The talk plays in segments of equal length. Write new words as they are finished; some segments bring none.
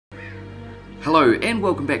Hello and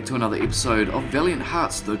welcome back to another episode of Valiant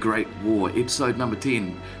Hearts, The Great War, episode number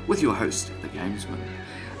 10, with your host, the Gamesman.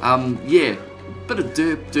 Yeah, bit of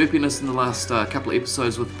derpiness in the last couple of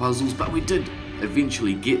episodes with the puzzles, but we did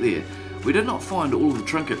eventually get there. We did not find all of the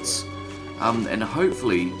trinkets, and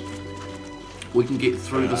hopefully we can get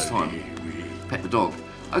through this time. Pat the dog.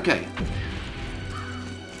 Okay.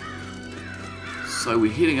 So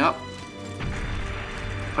we're heading up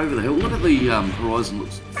over the hill. Look at the horizon,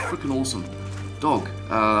 looks freaking awesome. Dog.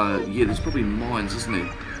 Yeah, there's probably mines, isn't there?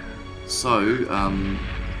 So,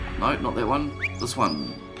 no, not that one. This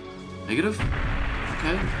one. Negative?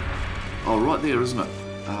 Okay. Oh, right there, isn't it?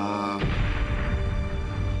 Can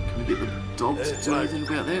we get the dog to do anything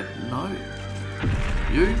about that? No.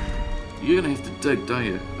 You're gonna have to dig, don't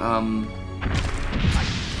you?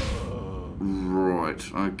 Right,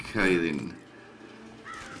 okay then.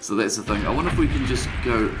 So that's the thing. I wonder if we can just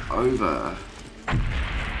go over.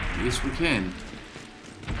 Yes, we can.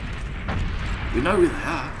 We know where they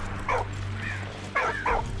are.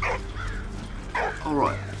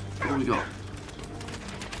 Alright, what do we got?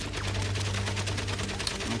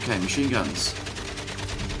 Okay, machine guns.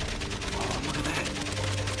 Oh, look at that.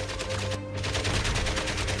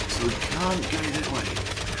 So we can't go that way.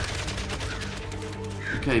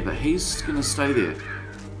 Okay, but he's gonna stay there.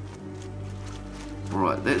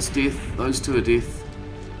 Right, that's death. Those two are death.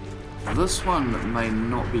 This one may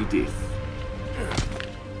not be death.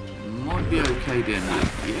 Might be okay down here.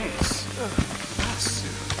 Yes. Yes.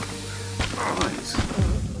 Right.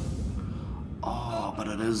 Oh, but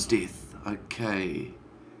it is death. Okay.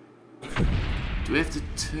 Do we have to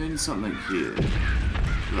turn something here?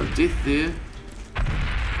 We've got death there.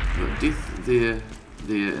 We've got death there,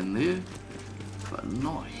 there, and there. But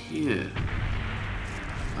not here.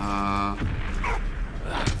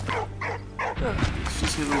 Let's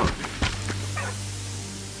just have a look.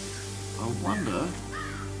 I wonder.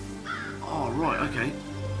 Oh, right, okay.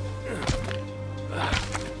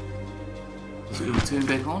 Is it going to turn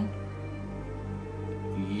back on?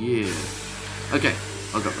 Yeah. Okay,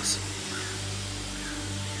 I got this.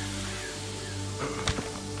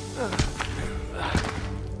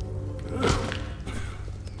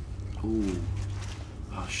 Ooh.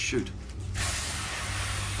 Oh, shoot.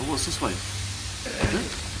 Oh, what's this way?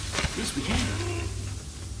 Yes, we can.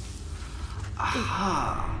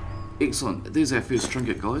 Aha! Excellent. There's our first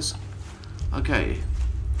trinket, guys. Okay.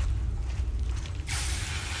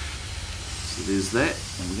 So there's that,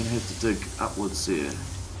 and we're going to have to dig upwards there.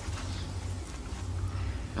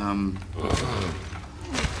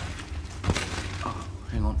 Oh,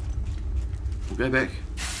 hang on. We'll go back.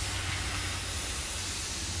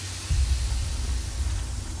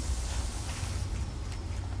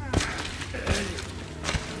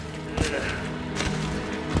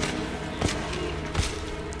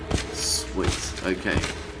 Okay.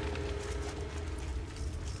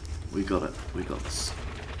 We got it. We got this.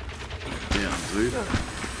 Down, dude.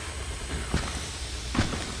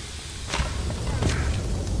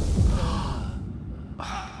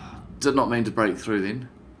 Did not mean to break through then.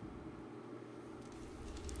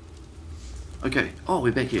 Okay. Oh,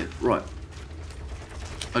 we're back here. Right.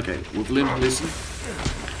 Okay, we've learned a lesson.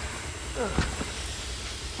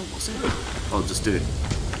 Oh, what's that? Oh, just dirt.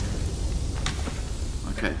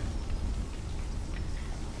 Okay.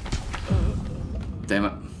 Damn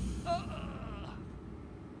it.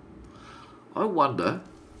 I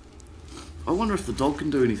wonder if the dog can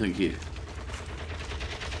do anything here.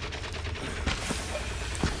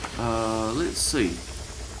 Let's see.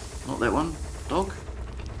 Not that one. Dog?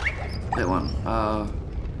 That one.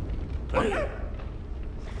 What?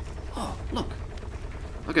 Oh, look.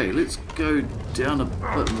 Okay, let's go down a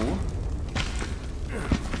bit more.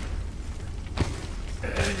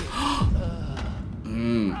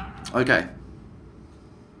 Okay.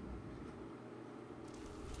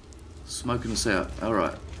 Smoking us out.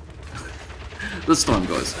 Alright. This time,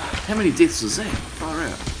 guys. How many deaths is that? Far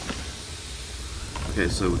out. Okay,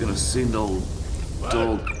 so we're going to send old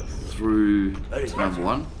dog through to number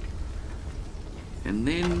one. And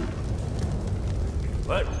then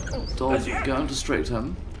dog, go and distract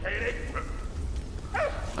him.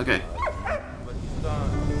 Okay.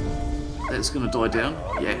 That's going to die down.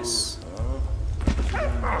 Yes.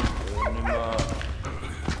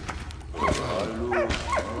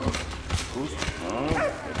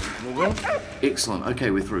 Excellent.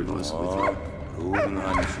 Okay, we're through, guys. We're through.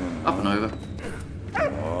 Up and over.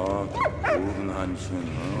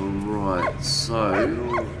 Alright, so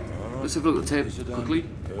let's have a look at the tab quickly.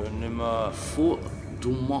 Fort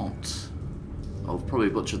Dumont. I'll probably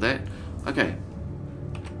butcher that. Okay.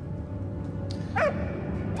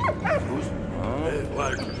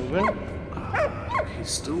 He's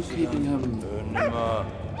still keeping him.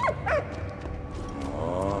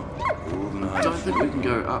 I don't think we can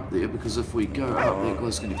go up there because if we go up, that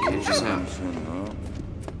guy's going to catch us out.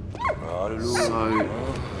 So,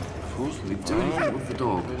 can we do anything with the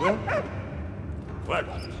dog?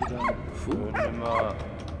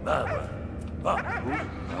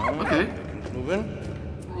 Okay.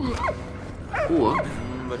 Or,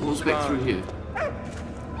 what's back through here?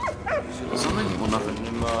 Something or nothing?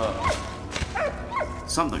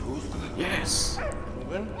 Something. Yes.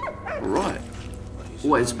 Alright.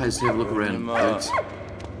 Always pays to have a look around, dudes.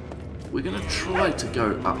 We're going to try to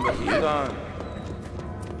go up here.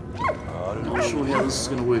 Not sure how this is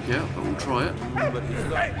going to work out, but we'll try it.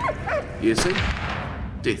 Yeah, see?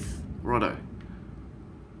 Death. Righto.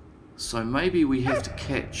 So maybe we have to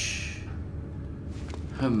catch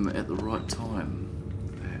him at the right time,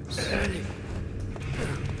 perhaps.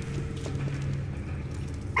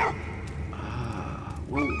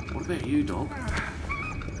 Well, what about you, dog?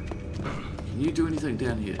 Can you do anything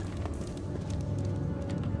down here?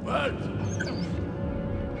 What?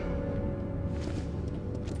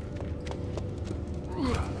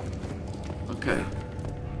 Okay.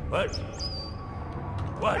 What?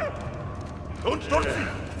 Don't stop me!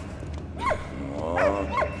 Oh,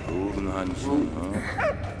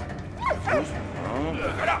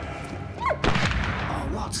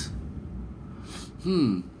 what?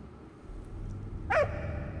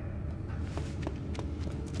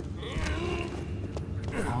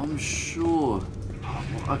 I'm sure.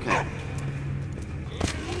 Okay.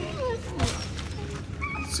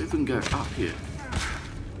 Let's see if we can go up here.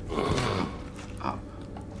 Up.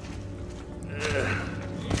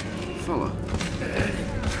 Fella.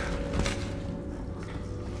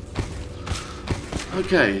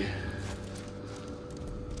 Okay.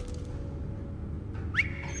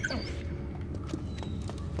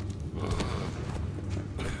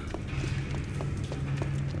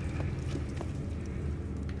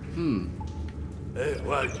 Hey,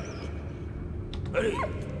 what? Hey.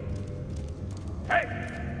 Hey.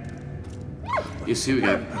 Yes, here we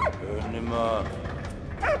go.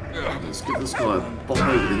 Let's give this guy a bop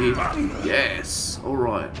over the head. Yes. All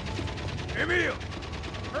right. Emil,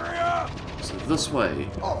 hurry up! So this way.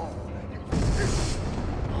 Oh,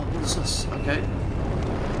 what is this? Okay.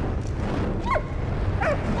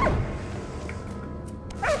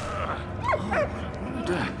 What are we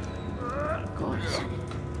doing? Guys.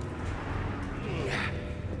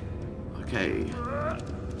 Okay.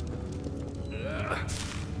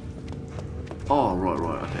 Oh, right,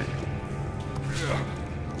 okay.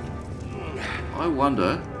 I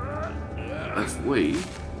wonder if we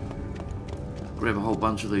grab a whole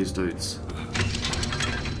bunch of these dudes.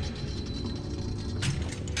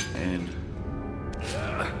 And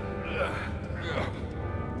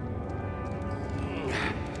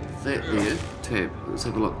that there, tab, let's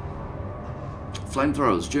have a look.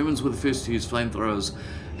 Flamethrowers. Germans were the first to use flamethrowers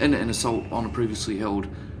in an assault on a previously held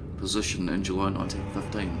position in July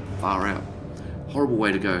 1915. Far out. Horrible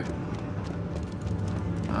way to go.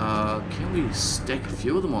 Can we stack a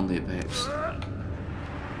few of them on there, perhaps?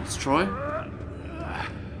 Let's try.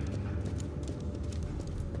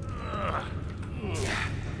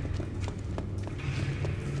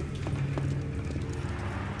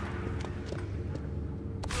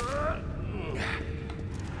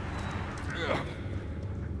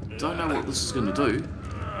 Don't know what this is going to do.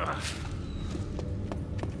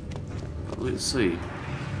 But let's see.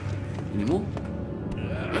 Any more?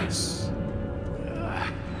 Yes.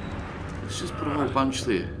 Let's just put a whole bunch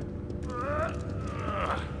there.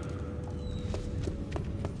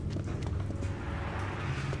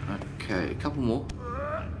 Okay, a couple more.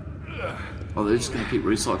 Oh, they're just going to keep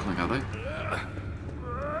recycling, are they?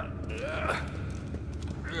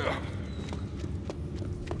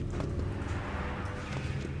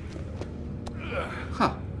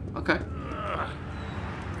 Huh, okay.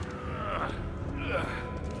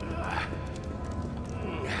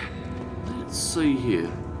 Let's see here.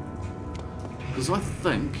 Because I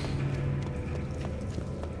think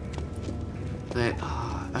that...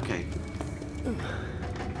 okay.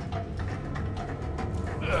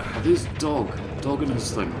 Oh, there's dog in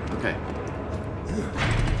his thing. Okay.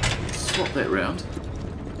 Swap that round.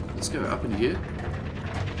 Let's go up in here.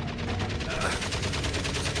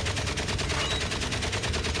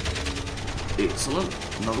 Excellent.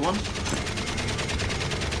 Another one.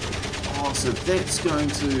 Oh, so that's going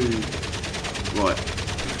to... right.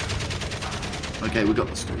 Okay, we got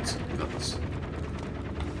this, dudes. We got this.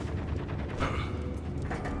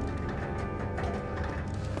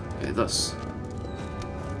 Okay, this.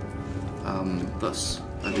 This.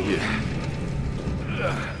 Over here.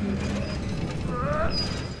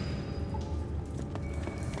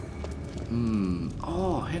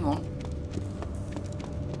 Oh, hang on.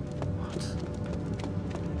 What?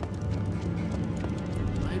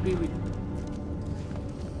 Maybe we...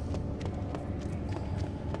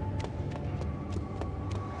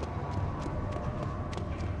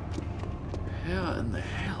 How in the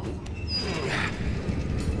hell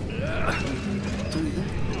do that?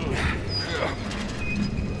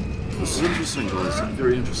 This is interesting, guys.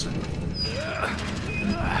 Very interesting.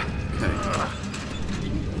 Okay.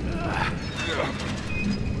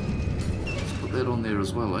 Let's put that on there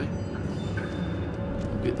as well, eh?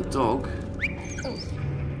 We'll get the dog.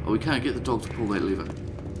 Oh, we can't get the dog to pull that lever.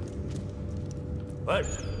 What?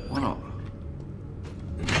 Why not?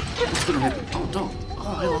 What's gonna happen? Oh, dog.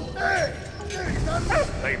 Oh, hang on.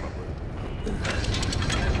 Hey, my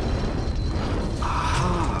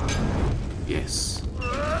Aha. Yes.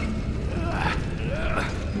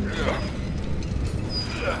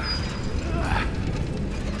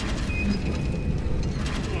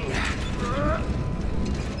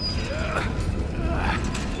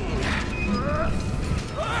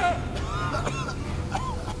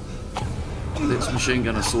 That's machine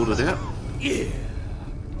gunner sorted out. Yeah.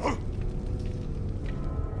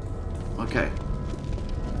 Okay.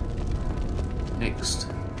 Next.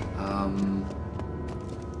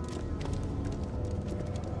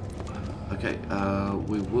 Okay,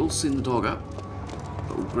 we will send the dog up,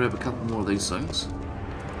 but we'll grab a couple more of these things.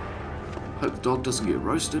 Hope the dog doesn't get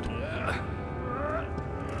roasted.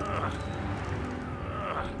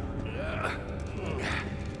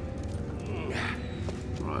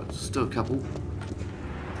 Right, still a couple.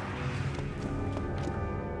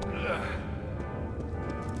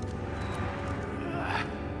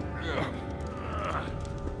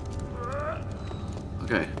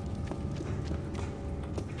 Okay.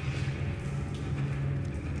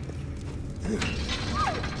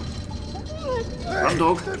 Run,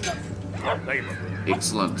 dog.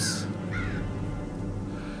 Excellent.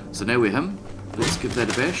 So now we're him. Let's give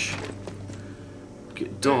that a bash.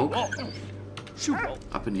 Get dog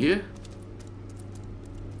up in here.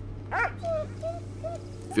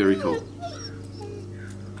 Very cool.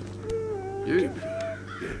 You.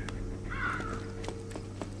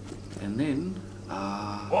 And then,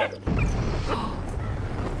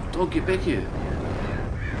 dog, get back here.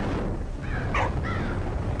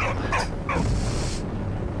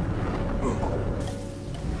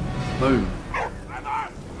 Boom.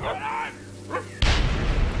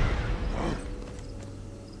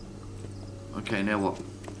 Okay, now what?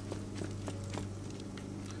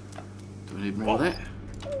 Do we need more of that?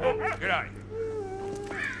 Get out.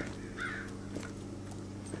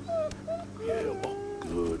 Yeah,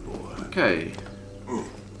 good boy. Okay.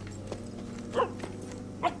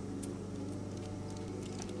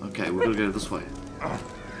 Okay, we're gonna go this way.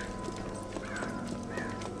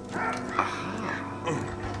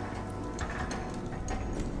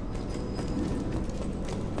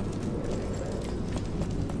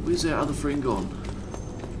 Where's our other friend gone?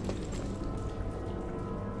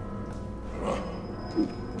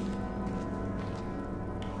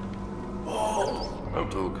 Oh,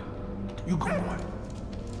 dog. You go boy.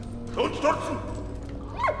 Don't start.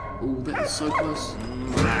 Oh, that is so close.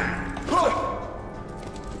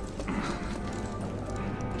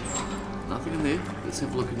 Nothing in there. Let's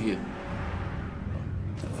have a look in here.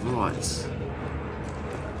 Right.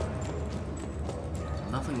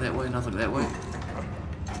 Nothing that way, nothing that way.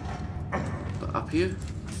 But up here?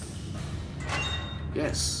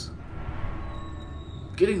 Yes.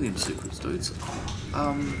 Getting them secrets, dudes.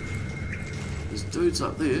 There's dudes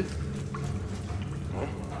up there.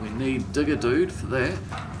 We need digger dude for that.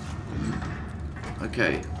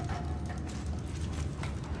 Okay.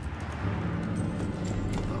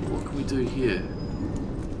 But what can we do here?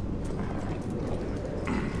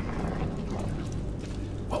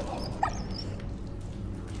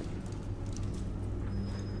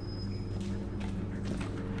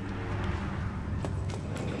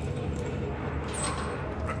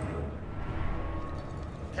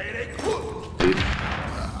 Dude.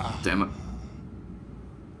 Damn it.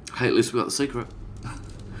 Hey, at least we got the secret.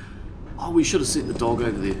 Oh, we should have sent the dog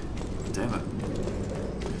over there. Damn it.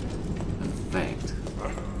 In fact.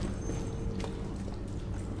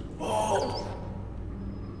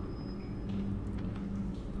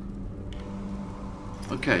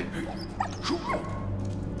 Okay.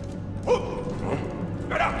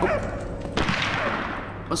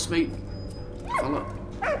 Must meet. Fella.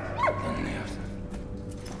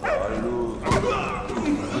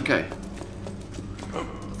 Okay. I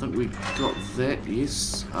think we got that,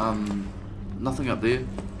 yes. Nothing up there.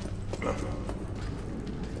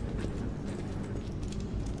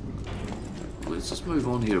 Let's just move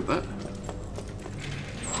on here a bit.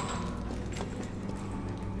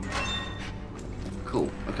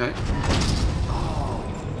 Okay. Oh,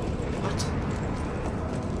 what?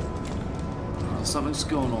 Something's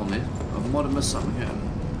going on there. I might have missed something here.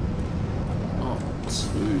 Not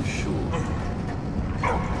too sure.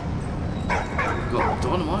 Got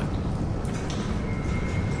dynamite.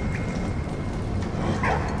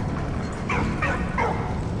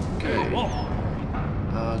 Okay.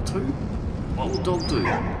 Two? What will dog do?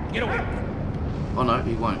 Get away. Oh no,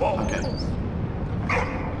 he won't. Okay.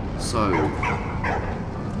 So.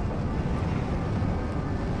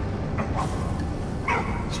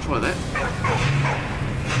 Let's try that.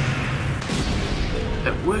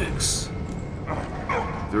 It works.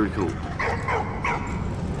 Very cool.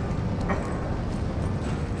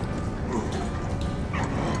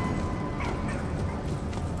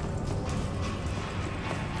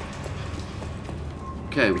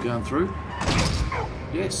 Okay, we're going through.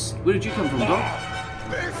 Yes. Where did you come from, Doc?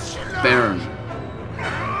 Baron.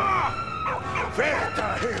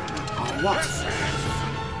 Oh, what?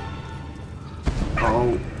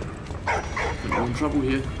 Oh. I'm in trouble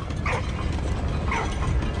here.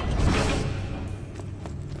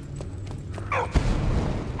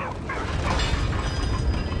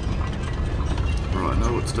 Right, I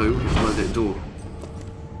know what to do. Close that door.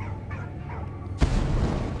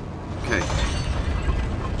 Okay.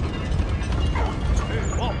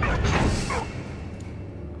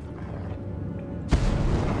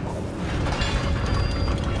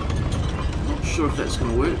 Not sure if that's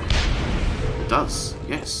going to work. It does,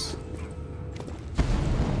 yes.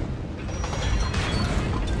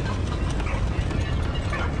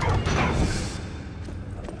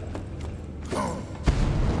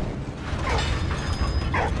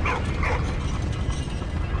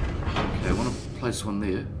 Place one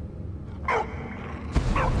there.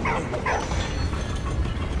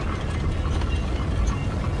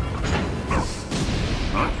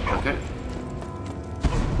 Right, okay.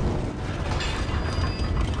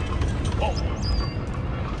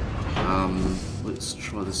 Let's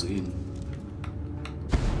try this again.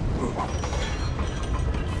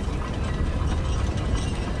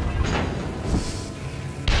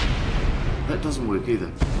 That doesn't work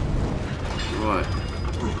either. Right.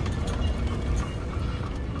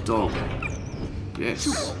 Dog. Yes.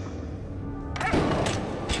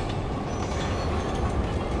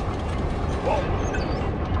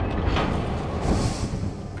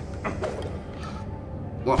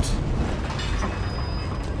 What?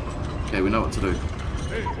 Okay, we know what to do.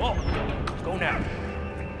 Hey, Walt. Go now.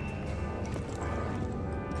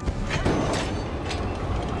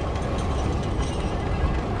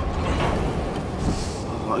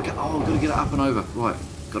 Oh, okay. Oh, I've got to get it up and over. Right,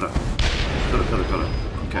 got it. Got it.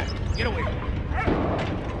 Okay. Get away.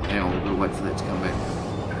 Hang on, we've got to wait for that to come back.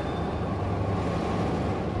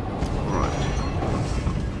 Alright.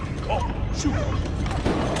 Oh, shoot.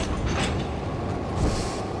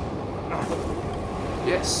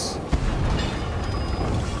 Yes.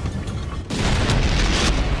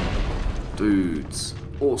 Dudes.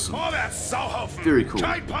 Awesome. Very cool.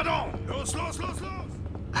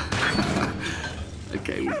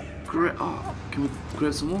 Okay, can we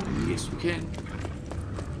grab some more? Yes, we can.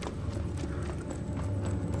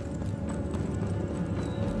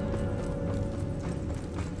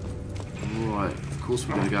 Right, of course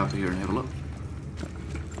we're going to go up here and have a look.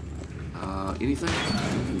 Anything?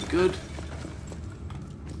 Anything good?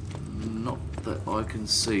 Not that I can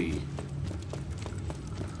see.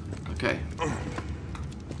 Okay.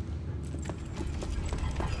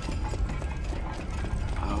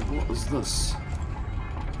 What is this?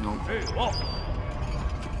 No. Hey, Walt.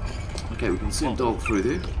 Okay, we can see a dog through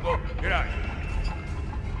there. Look, get out.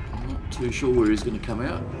 I'm not too sure where he's going to come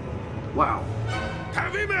out. Wow.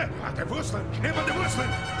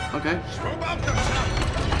 Okay.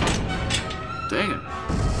 Dang it.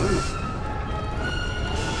 Ooh.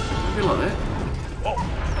 Don't be like that. Oh.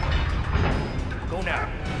 Go now.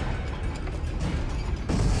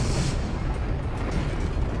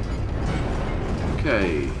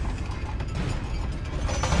 Okay.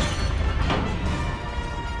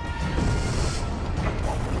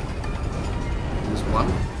 There's one.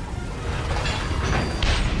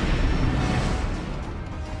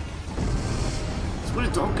 So where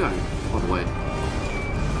did dog go, by the way?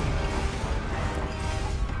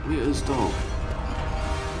 Where is dog?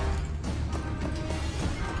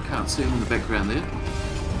 Can't see him in the background there.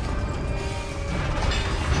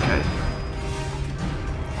 Okay.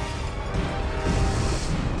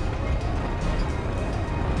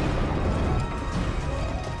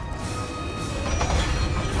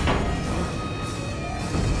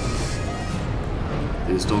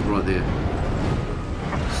 There's dog right there.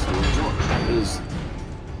 So what is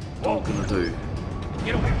dog gonna do?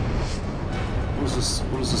 Get away. What is this?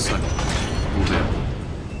 What does this say? All down.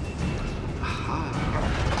 Aha.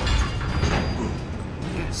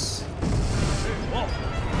 Yes. Hey, Walt.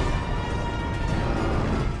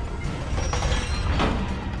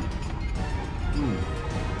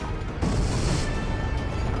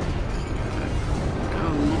 Go a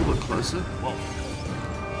little bit closer. Walt.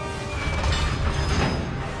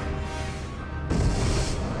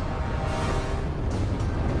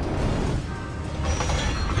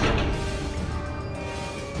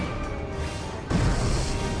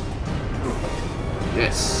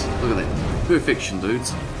 Yes, look at that. Perfection,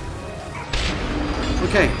 dudes.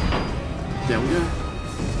 Okay, down we go.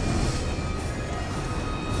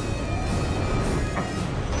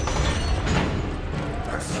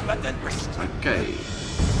 Okay.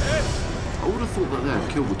 I would have thought that they would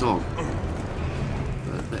kill the dog.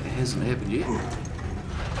 But that hasn't happened yet.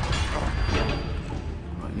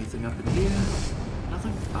 Right, anything up in here?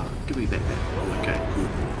 Nothing? Ah, give me back that. Okay, cool.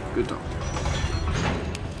 Good dog.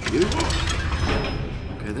 You?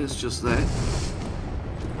 Okay, that's just that.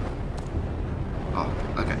 Oh,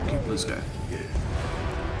 okay, let's go.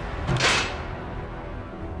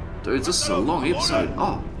 Dudes, this is a long episode.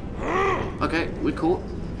 Oh, okay, we're caught.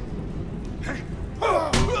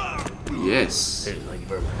 Yes. Hey, thank you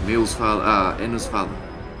very much. Emil's father, Anna's father.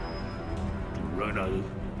 Right now.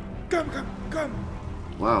 Come.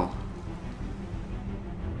 Wow.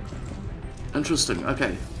 Interesting,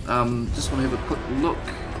 okay. Just want to have a quick look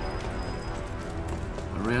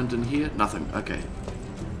around in here. Nothing, okay.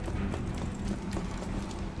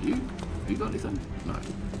 You got anything? No.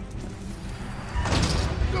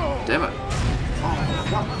 Damn it. Oh,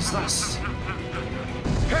 what was this?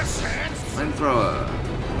 Flamethrower.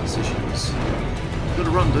 Sessions. Gotta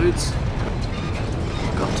run, dudes.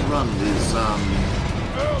 Got to run. There's,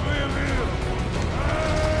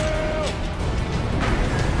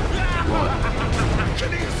 Right.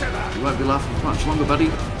 You won't be laughing for much longer, buddy.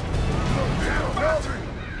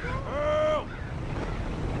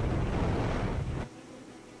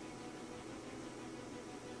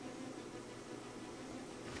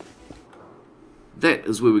 That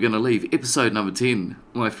is where we're going to leave episode number 10,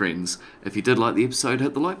 my friends. If you did like the episode,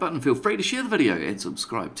 hit the like button, feel free to share the video and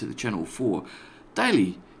subscribe to the channel for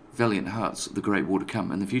daily Valiant Hearts, the great war to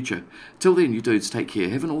come in the future. Till then, you dudes take care,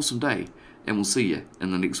 have an awesome day, and we'll see you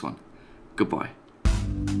in the next one. Goodbye.